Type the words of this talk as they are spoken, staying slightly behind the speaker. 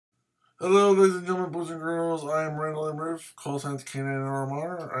Hello, ladies and gentlemen, boys and girls. I am RandallMRueff, call sign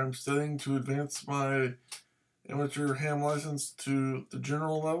K9RMR. I'm studying to advance my amateur ham license to the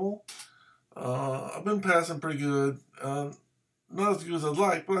general level. I've been passing pretty good. Not as good as I'd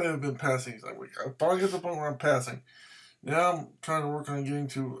like, but I have been passing each week. I finally get to the point where I'm passing. Now I'm trying to work on getting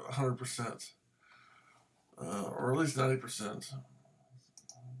to 100%, or at least 90%.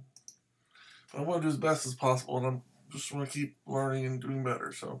 I want to do as best as possible, and I'm just want to keep learning and doing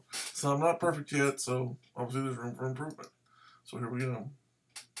better. So I'm not perfect yet, so obviously there's room for improvement. So here we go.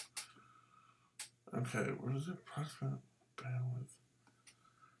 Okay, what is it? Approximate bandwidth.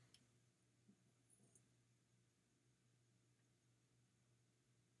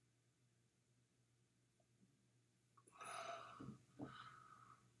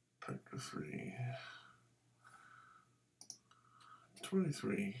 Type 3.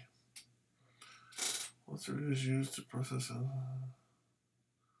 23. What's it is used to process it?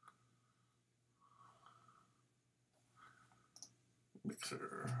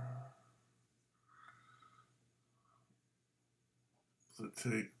 Mixer. Does it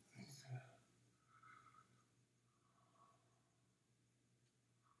take?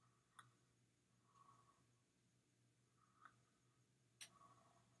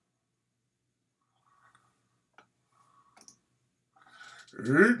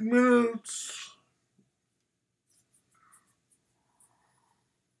 Eight minutes.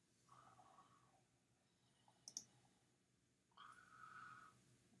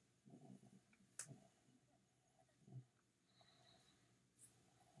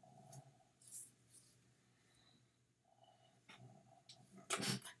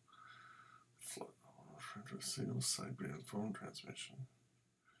 Single sideband phone transmission.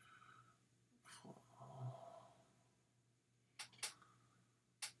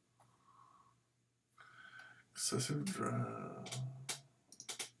 Excessive drive.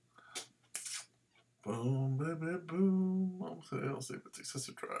 Boom, baby, boom. I'll say if it's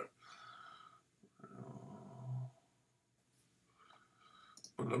excessive drive.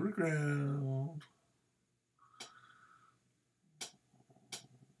 Below the ground.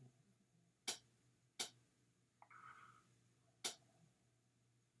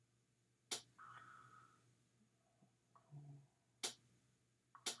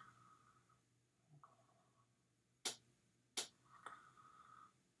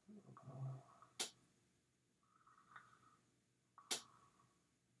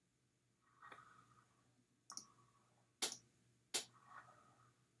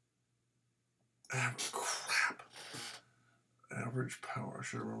 Crap. Average power. I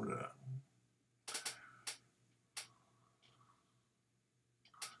should remember that.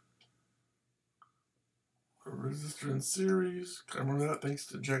 A resistor in series. I remember that thanks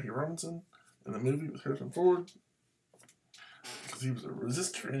to Jackie Robinson in the movie with Harrison Ford. Because he was a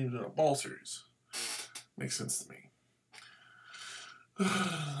resistor and he was in a ball series. Makes sense to me.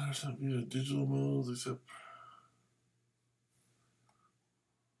 There's not good digital modes except.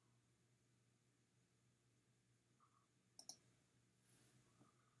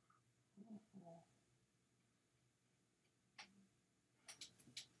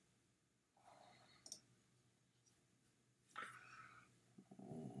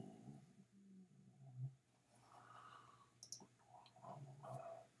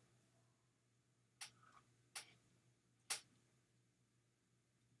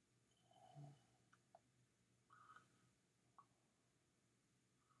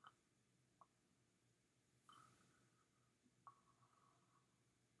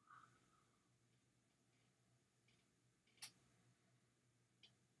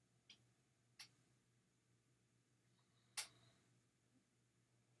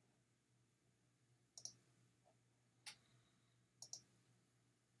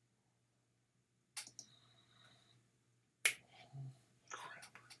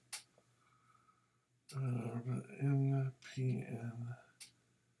 NPN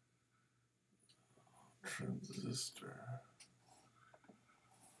transistor.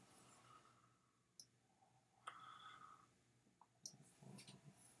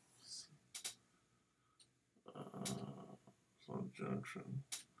 Junction.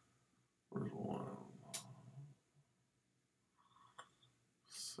 Where's one?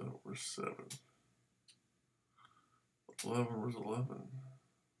 So we're 7. 11. Where's 11?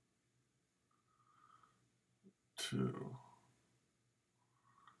 2.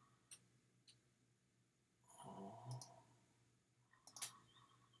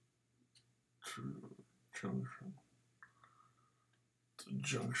 True junction. The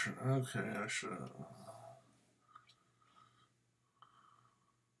junction. Okay, I should.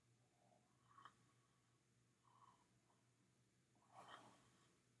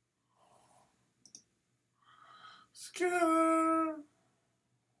 Scatter.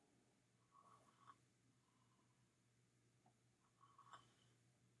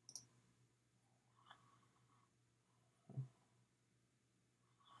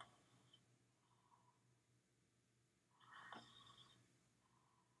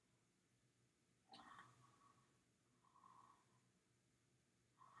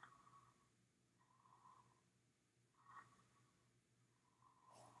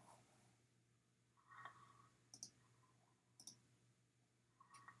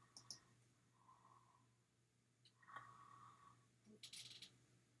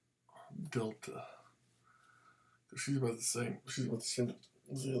 Delta. She's about the same. She's about the same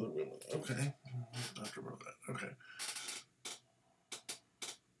as the other women. Okay. I have to remember that. Okay.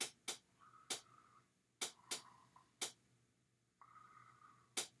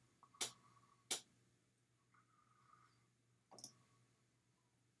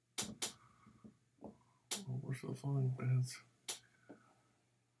 Where's the following bands?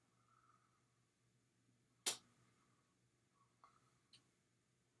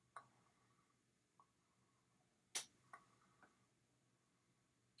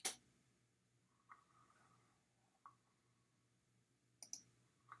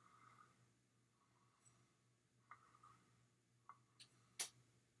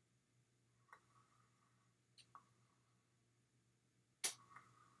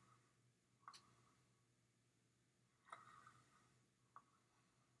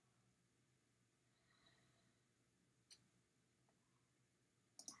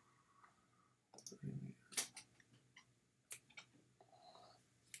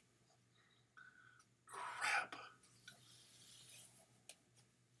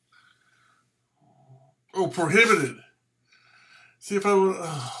 Oh, prohibited. See if I would.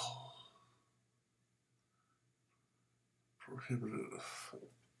 Oh. Prohibited.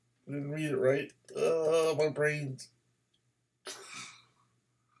 I didn't read it right. My brain's.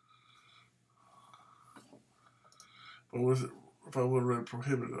 But was it? If I would have read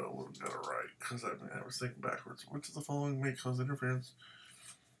prohibited, I would have got it right. Because I was thinking backwards. Which of the following may cause interference?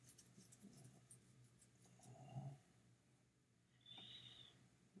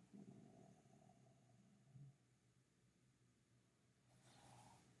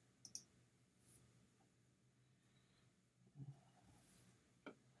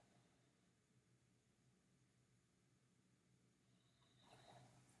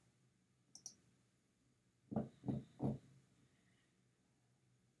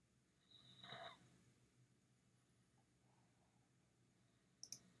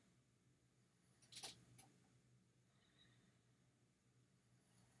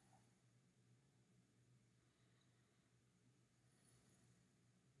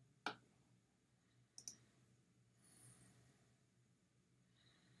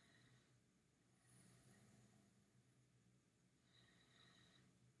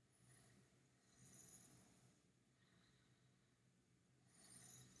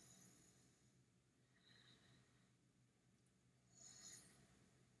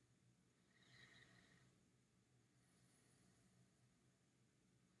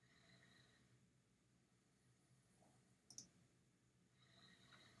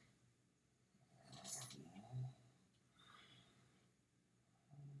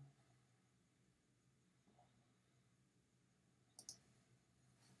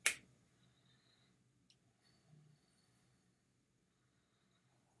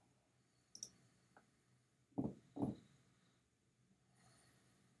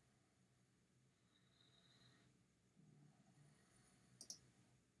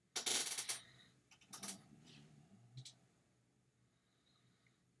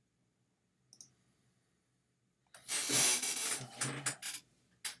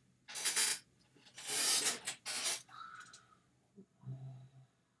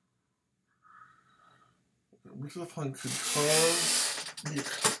 Which of the following could cause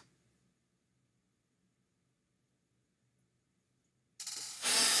the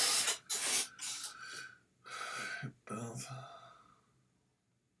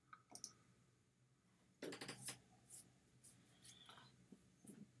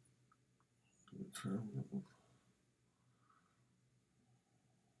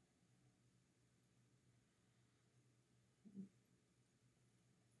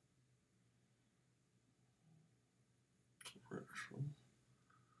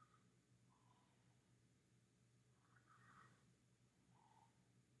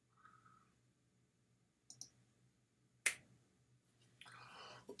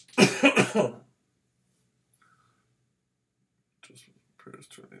just prepares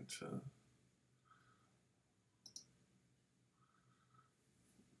to into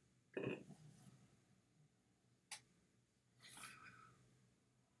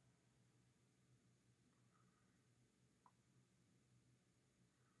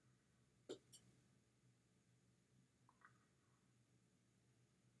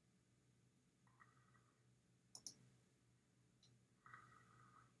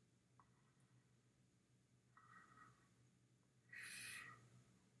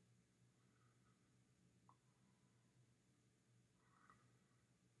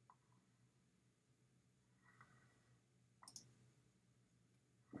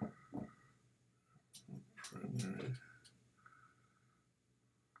Okay.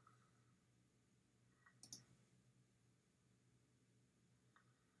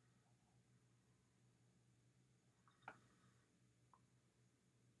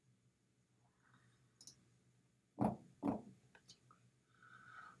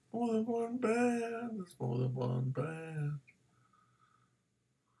 More than one band. There's more than one band.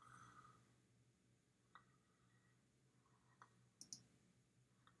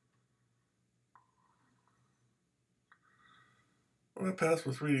 I passed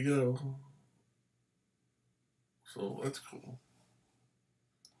with 3 to go. So that's cool.